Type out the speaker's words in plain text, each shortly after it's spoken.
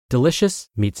Delicious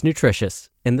meets nutritious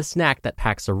in the snack that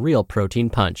packs a real protein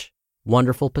punch.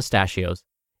 Wonderful Pistachios.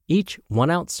 Each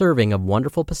 1-ounce serving of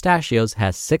Wonderful Pistachios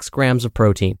has 6 grams of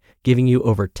protein, giving you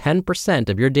over 10%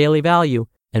 of your daily value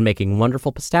and making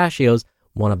Wonderful Pistachios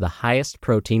one of the highest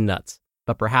protein nuts.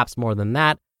 But perhaps more than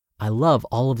that, I love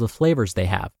all of the flavors they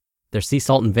have. Their sea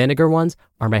salt and vinegar ones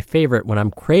are my favorite when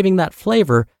I'm craving that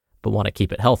flavor but want to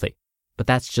keep it healthy. But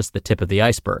that's just the tip of the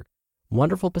iceberg.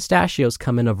 Wonderful Pistachios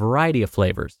come in a variety of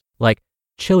flavors, like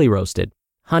chili roasted,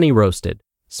 honey roasted,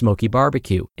 smoky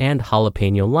barbecue, and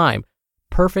jalapeno lime,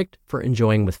 perfect for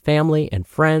enjoying with family and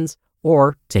friends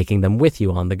or taking them with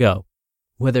you on the go.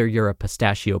 Whether you're a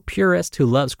pistachio purist who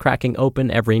loves cracking open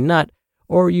every nut,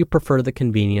 or you prefer the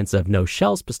convenience of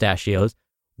no-shells pistachios,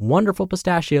 Wonderful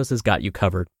Pistachios has got you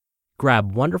covered.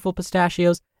 Grab Wonderful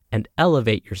Pistachios and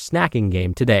elevate your snacking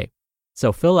game today.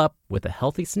 So fill up with a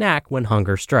healthy snack when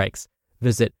hunger strikes.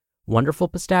 Visit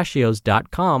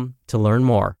wonderfulpistachios.com to learn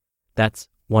more. That's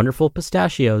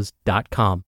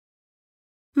wonderfulpistachios.com.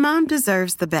 Mom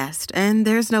deserves the best, and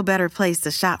there's no better place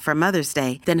to shop for Mother's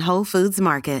Day than Whole Foods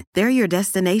Market. They're your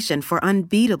destination for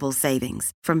unbeatable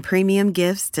savings, from premium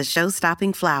gifts to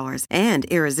show-stopping flowers and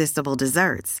irresistible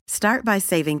desserts. Start by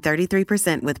saving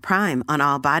 33% with Prime on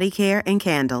all body care and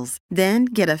candles. Then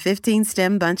get a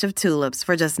 15-stem bunch of tulips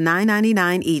for just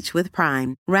 $9.99 each with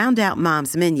Prime. Round out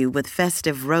Mom's menu with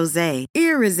festive rosé,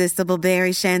 irresistible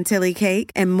berry chantilly cake,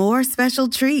 and more special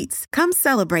treats. Come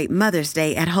celebrate Mother's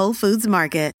Day at Whole Foods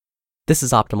Market. This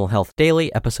is Optimal Health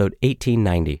Daily, episode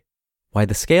 1890, Why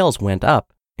the Scales Went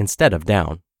Up Instead of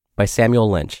Down, by Samuel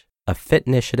Lynch of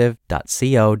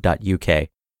fitinitiative.co.uk,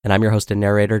 and I'm your host and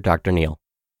narrator, Dr. Neil.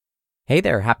 Hey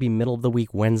there, happy middle of the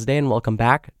week Wednesday, and welcome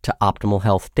back to Optimal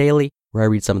Health Daily, where I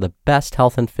read some of the best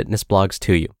health and fitness blogs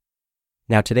to you.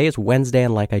 Now, today is Wednesday,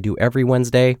 and like I do every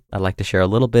Wednesday, I'd like to share a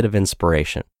little bit of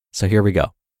inspiration. So here we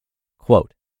go.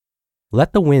 Quote,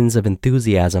 "Let the winds of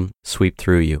enthusiasm sweep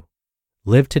through you.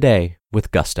 Live today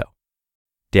with gusto."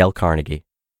 Dale Carnegie.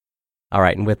 All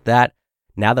right, and with that,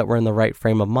 now that we're in the right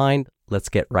frame of mind, let's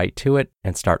get right to it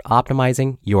and start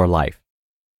optimizing your life.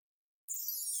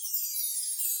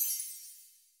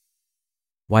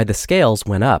 Why the Scales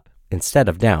Went Up Instead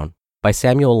of Down, by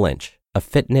Samuel Lynch of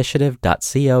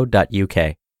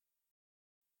fitinitiative.co.uk.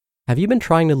 Have you been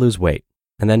trying to lose weight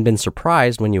and then been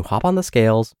surprised when you hop on the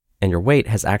scales and your weight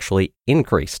has actually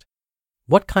increased?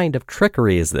 What kind of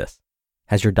trickery is this?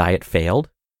 Has your diet failed?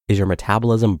 Is your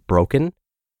metabolism broken?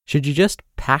 Should you just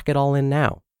pack it all in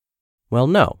now? Well,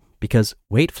 no, because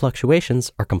weight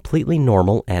fluctuations are completely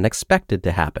normal and expected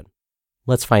to happen.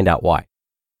 Let's find out why.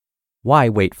 Why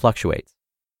weight fluctuates.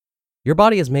 Your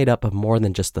body is made up of more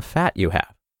than just the fat you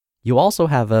have. You also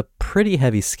have a pretty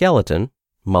heavy skeleton,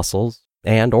 muscles,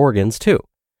 and organs too.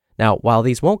 Now, while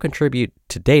these won't contribute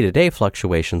to day-to-day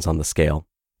fluctuations on the scale,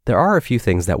 there are a few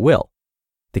things that will.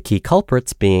 The key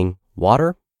culprits being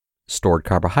water, stored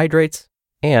carbohydrates,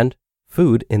 and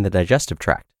food in the digestive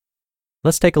tract.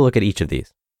 Let's take a look at each of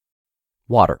these.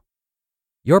 Water.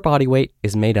 Your body weight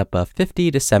is made up of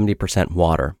 50 to 70%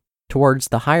 water, towards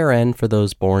the higher end for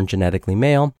those born genetically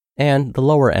male and the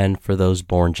lower end for those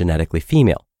born genetically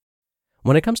female.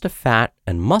 When it comes to fat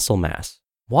and muscle mass,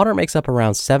 water makes up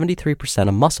around 73%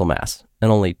 of muscle mass and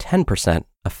only 10%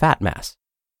 of fat mass.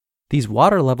 These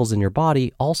water levels in your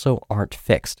body also aren't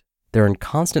fixed. They're in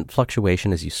constant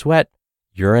fluctuation as you sweat,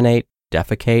 urinate,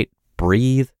 defecate,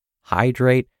 breathe,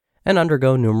 hydrate, and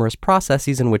undergo numerous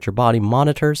processes in which your body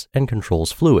monitors and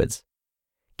controls fluids.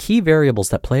 Key variables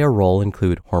that play a role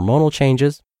include hormonal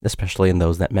changes, especially in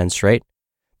those that menstruate,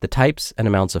 the types and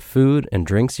amounts of food and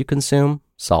drinks you consume,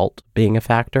 salt being a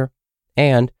factor,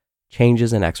 and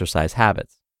changes in exercise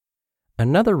habits.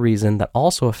 Another reason that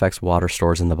also affects water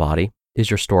stores in the body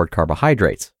is your stored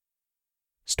carbohydrates.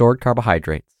 Stored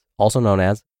carbohydrates, also known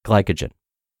as glycogen.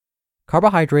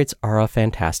 Carbohydrates are a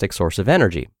fantastic source of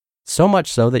energy, so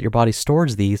much so that your body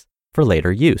stores these for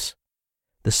later use.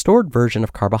 The stored version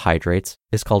of carbohydrates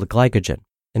is called glycogen,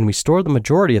 and we store the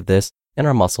majority of this in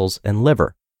our muscles and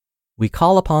liver. We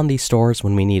call upon these stores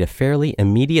when we need a fairly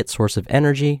immediate source of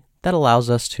energy that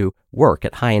allows us to work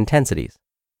at high intensities.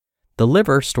 The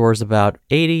liver stores about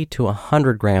 80 to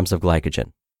 100 grams of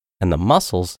glycogen, and the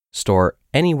muscles store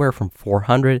anywhere from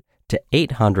 400 to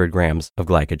 800 grams of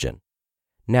glycogen.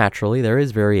 Naturally, there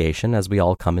is variation as we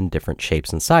all come in different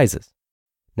shapes and sizes.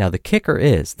 Now, the kicker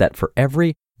is that for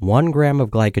every 1 gram of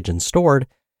glycogen stored,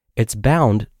 it's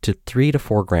bound to 3 to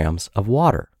 4 grams of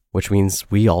water, which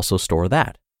means we also store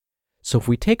that. So if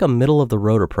we take a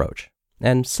middle-of-the-road approach,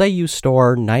 and say you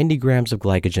store 90 grams of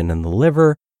glycogen in the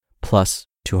liver, plus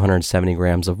 270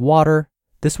 grams of water,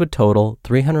 this would total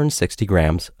 360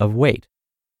 grams of weight.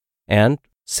 and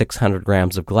 600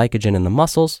 grams of glycogen in the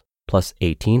muscles plus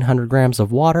 1,800 grams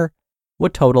of water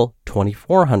would total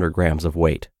 2,400 grams of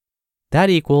weight. That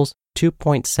equals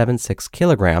 2.76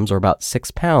 kilograms, or about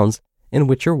 6 pounds, in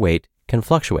which your weight can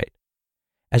fluctuate.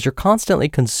 As you're constantly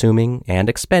consuming and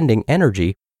expending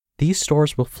energy, these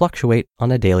stores will fluctuate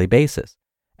on a daily basis,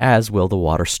 as will the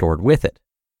water stored with it.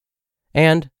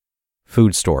 And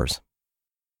food stores.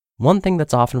 One thing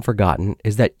that's often forgotten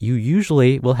is that you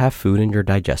usually will have food in your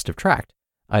digestive tract,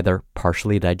 either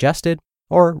partially digested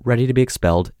or ready to be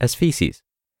expelled as feces.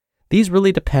 These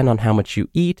really depend on how much you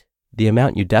eat, the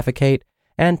amount you defecate,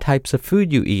 and types of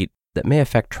food you eat that may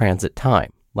affect transit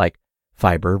time, like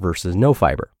fiber versus no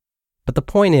fiber. But the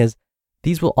point is,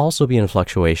 these will also be in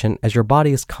fluctuation as your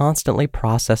body is constantly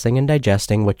processing and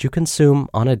digesting what you consume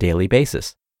on a daily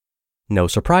basis. No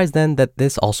surprise then that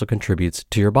this also contributes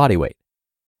to your body weight.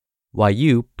 Why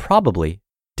you probably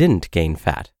didn't gain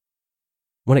fat.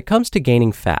 When it comes to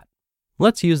gaining fat,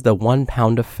 let's use the 1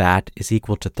 pound of fat is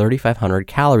equal to 3,500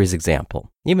 calories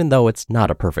example, even though it's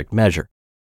not a perfect measure.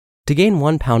 To gain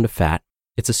 1 pound of fat,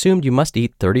 it's assumed you must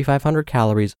eat 3,500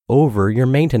 calories over your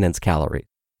maintenance calories,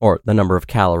 or the number of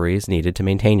calories needed to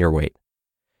maintain your weight.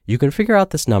 You can figure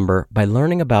out this number by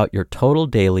learning about your total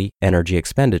daily energy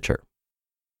expenditure.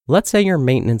 Let's say your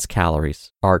maintenance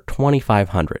calories are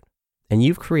 2,500, and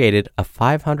you've created a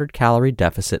 500 calorie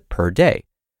deficit per day,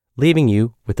 leaving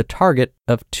you with a target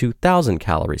of 2,000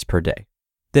 calories per day.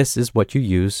 This is what you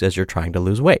use as you're trying to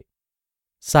lose weight.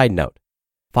 Side note,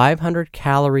 500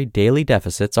 calorie daily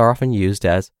deficits are often used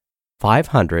as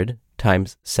 500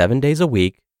 times 7 days a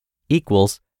week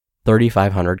equals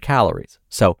 3,500 calories.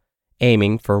 So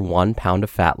aiming for 1 pound of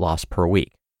fat loss per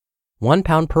week. 1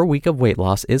 pound per week of weight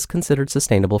loss is considered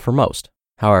sustainable for most.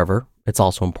 However, it's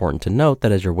also important to note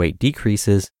that as your weight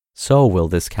decreases, so will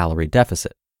this calorie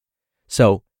deficit.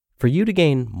 So for you to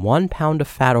gain 1 pound of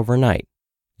fat overnight,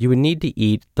 you would need to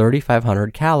eat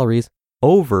 3,500 calories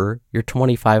over your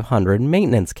 2,500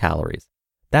 maintenance calories.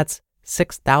 That's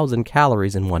 6,000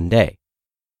 calories in one day.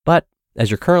 But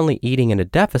as you're currently eating in a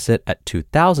deficit at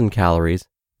 2,000 calories,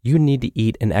 you need to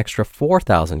eat an extra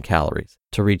 4,000 calories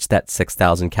to reach that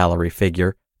 6,000 calorie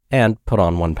figure and put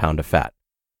on 1 pound of fat.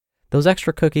 Those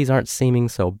extra cookies aren't seeming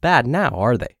so bad now,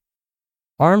 are they?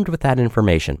 Armed with that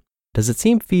information, does it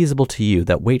seem feasible to you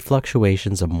that weight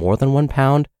fluctuations of more than 1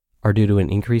 pound are due to an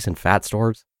increase in fat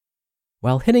stores?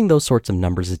 While hitting those sorts of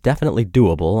numbers is definitely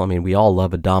doable, we all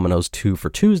love a Domino's 2 for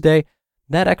Tuesday,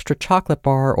 that extra chocolate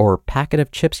bar or packet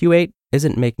of chips you ate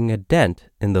isn't making a dent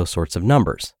in those sorts of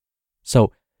numbers.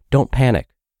 So don't panic.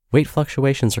 Weight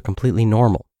fluctuations are completely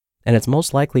normal, and it's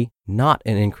most likely not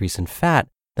an increase in fat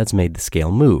that's made the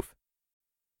scale move.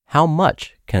 How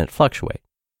much can it fluctuate?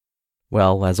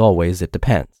 Well, as always, it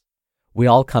depends. We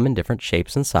all come in different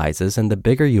shapes and sizes, and the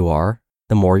bigger you are,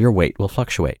 the more your weight will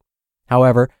fluctuate.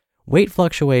 However, weight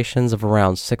fluctuations of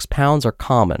around 6 pounds are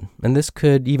common, and this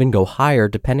could even go higher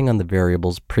depending on the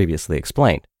variables previously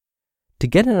explained. To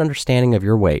get an understanding of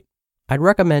your weight, I'd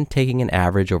recommend taking an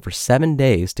average over 7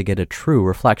 days to get a true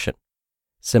reflection.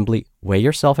 Simply weigh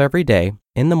yourself every day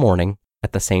in the morning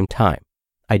at the same time,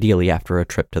 ideally after a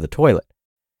trip to the toilet.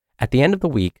 At the end of the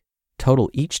week, total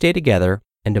each day together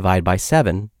and divide by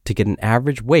 7 to get an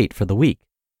average weight for the week.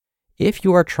 If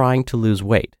you are trying to lose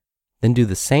weight, then do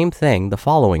the same thing the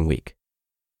following week.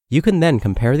 You can then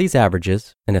compare these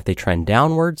averages, and if they trend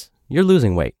downwards, you're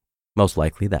losing weight, most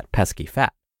likely that pesky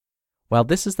fat. While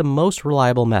this is the most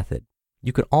reliable method,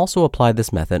 you can also apply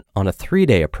this method on a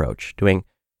 3-day approach, doing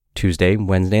Tuesday,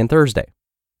 Wednesday, and Thursday.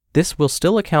 This will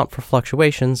still account for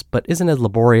fluctuations, but isn't as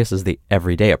laborious as the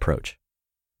everyday approach.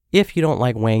 If you don't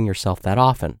like weighing yourself that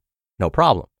often, no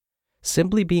problem.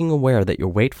 Simply being aware that your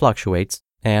weight fluctuates,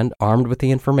 and armed with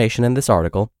the information in this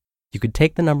article, you could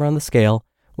take the number on the scale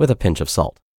with a pinch of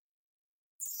salt.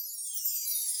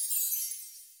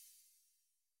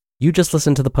 You just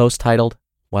listened to the post titled,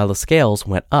 While the Scales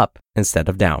Went Up Instead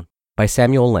of Down, by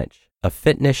Samuel Lynch of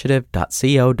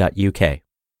fitinitiative.co.uk.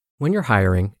 When you're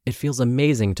hiring, it feels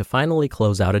amazing to finally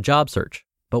close out a job search.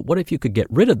 But what if you could get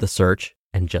rid of the search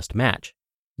and just match?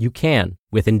 You can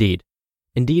with Indeed.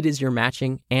 Indeed is your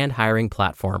matching and hiring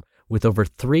platform with over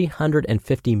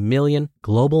 350 million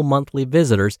global monthly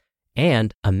visitors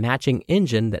and a matching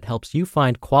engine that helps you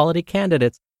find quality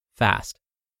candidates fast.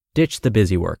 Ditch the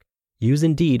busy work. Use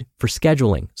Indeed for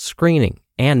scheduling, screening,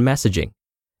 and messaging.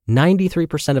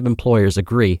 93% of employers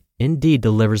agree Indeed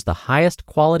delivers the highest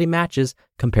quality matches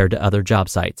compared to other job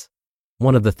sites.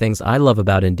 One of the things I love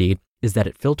about Indeed is that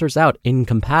it filters out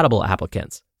incompatible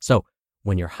applicants. So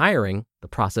when you're hiring, the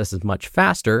process is much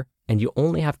faster and you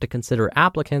only have to consider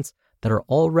applicants that are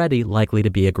already likely to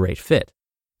be a great fit.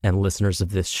 And listeners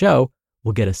of this show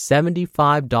will get a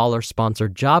 $75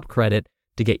 sponsored job credit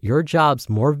to get your jobs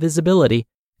more visibility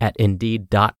at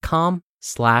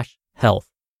Indeed.com/health.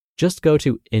 Just go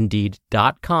to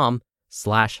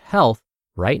Indeed.com/health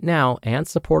right now and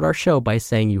support our show by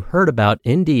saying you heard about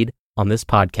Indeed on this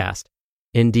podcast.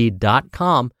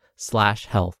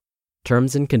 Indeed.com/health.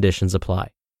 Terms and conditions apply.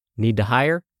 Need to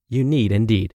hire? You need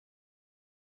Indeed.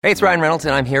 Hey, it's Ryan Reynolds,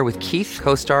 and I'm here with Keith,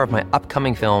 co-star of my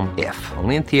upcoming film, If,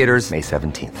 only in theaters May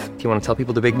 17th. Do you want to tell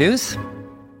people the big news?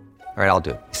 All right, I'll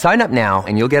do it. Sign up now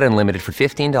and you'll get unlimited for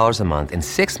 $15 a month and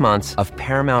 6 months of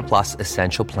Paramount Plus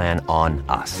Essential Plan on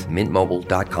us.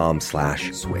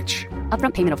 MintMobile.com/switch.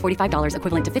 Upfront payment of $45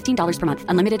 equivalent to $15 per month.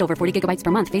 Unlimited over 40 gigabytes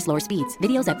per month. Face lower speeds.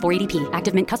 Videos at 480p.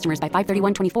 Active Mint customers by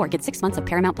 531.24 get 6 months of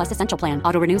Paramount Plus Essential Plan.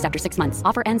 Auto renews after 6 months.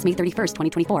 Offer ends May 31st,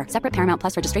 2024. Separate Paramount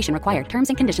Plus registration required. Terms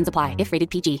and conditions apply if rated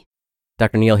PG.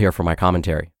 Dr. Neal here for my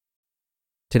commentary.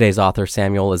 Today's author,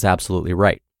 Samuel, is absolutely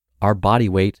right. Our body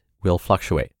weight will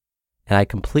fluctuate. And I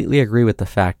completely agree with the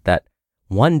fact that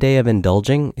one day of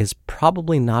indulging is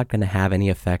probably not going to have any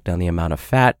effect on the amount of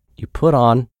fat you put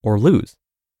on or lose.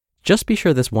 Just be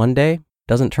sure this one day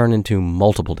doesn't turn into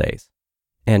multiple days.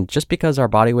 And just because our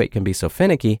body weight can be so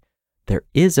finicky, there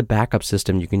is a backup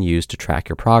system you can use to track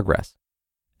your progress.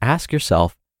 Ask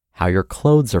yourself how your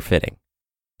clothes are fitting.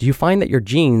 Do you find that your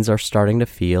jeans are starting to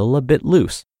feel a bit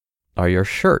loose? Are your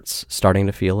shirts starting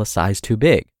to feel a size too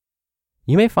big?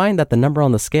 You may find that the number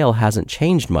on the scale hasn't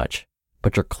changed much,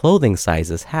 but your clothing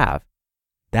sizes have.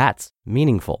 That's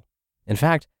meaningful. In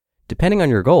fact, depending on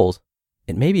your goals,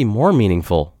 it may be more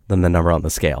meaningful than the number on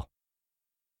the scale.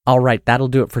 All right, that'll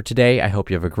do it for today. I hope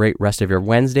you have a great rest of your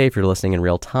Wednesday if you're listening in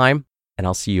real time, and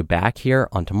I'll see you back here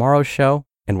on tomorrow's show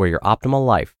and where your optimal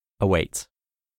life awaits.